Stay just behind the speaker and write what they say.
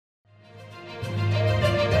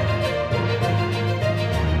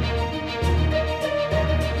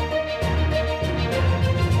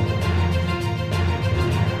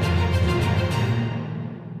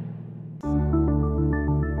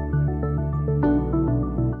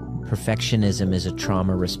Perfectionism is a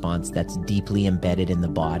trauma response that's deeply embedded in the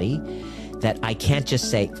body, that I can't just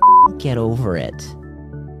say, get over it.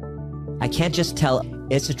 I can't just tell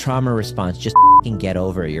it's a trauma response, just get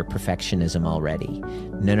over your perfectionism already.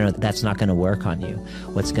 No, that's not going to work on you.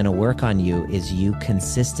 What's going to work on you is you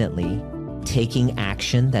consistently taking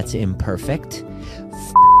action that's imperfect,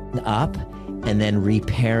 up, and then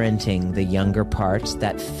reparenting the younger parts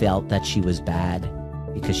that felt that she was bad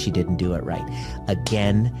because she didn't do it right.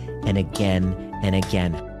 Again and again and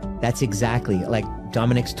again. That's exactly, like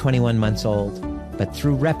Dominic's 21 months old, but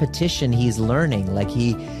through repetition, he's learning. Like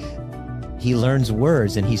he learns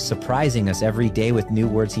words and he's surprising us every day with new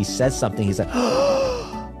words. He says something, he's like,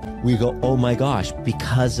 we go, oh my gosh,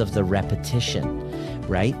 because of the repetition,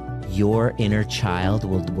 right? Your inner child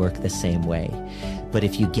will work the same way. But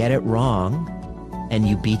if you get it wrong and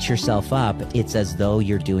you beat yourself up, it's as though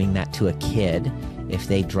you're doing that to a kid. If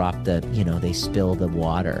they drop they spill the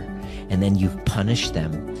water and then you punish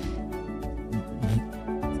them,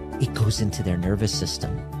 it goes into their nervous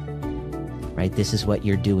system, right? This is what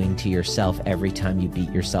you're doing to yourself every time you beat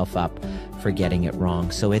yourself up for getting it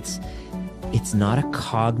wrong. So it's not a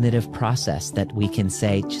cognitive process that we can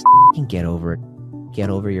say, just get over it. Get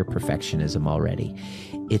over your perfectionism already.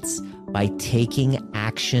 It's by taking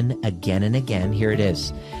action again and again. Here it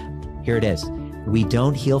is. We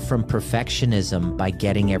don't heal from perfectionism by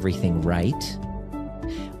getting everything right.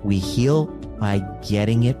 We heal by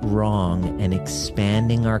getting it wrong and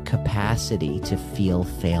expanding our capacity to feel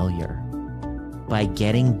failure. By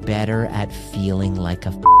getting better at feeling like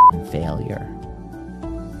a failure.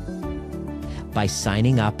 By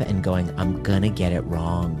signing up and going, I'm gonna get it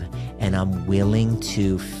wrong, and I'm willing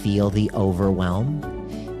to feel the overwhelm.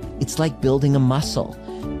 It's like building a muscle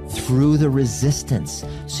through the resistance.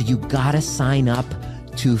 So you gotta sign up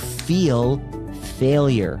to feel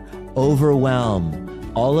failure, overwhelm,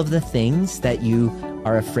 all of the things that you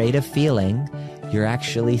are afraid of feeling. You're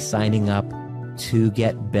actually signing up to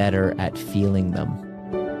get better at feeling them.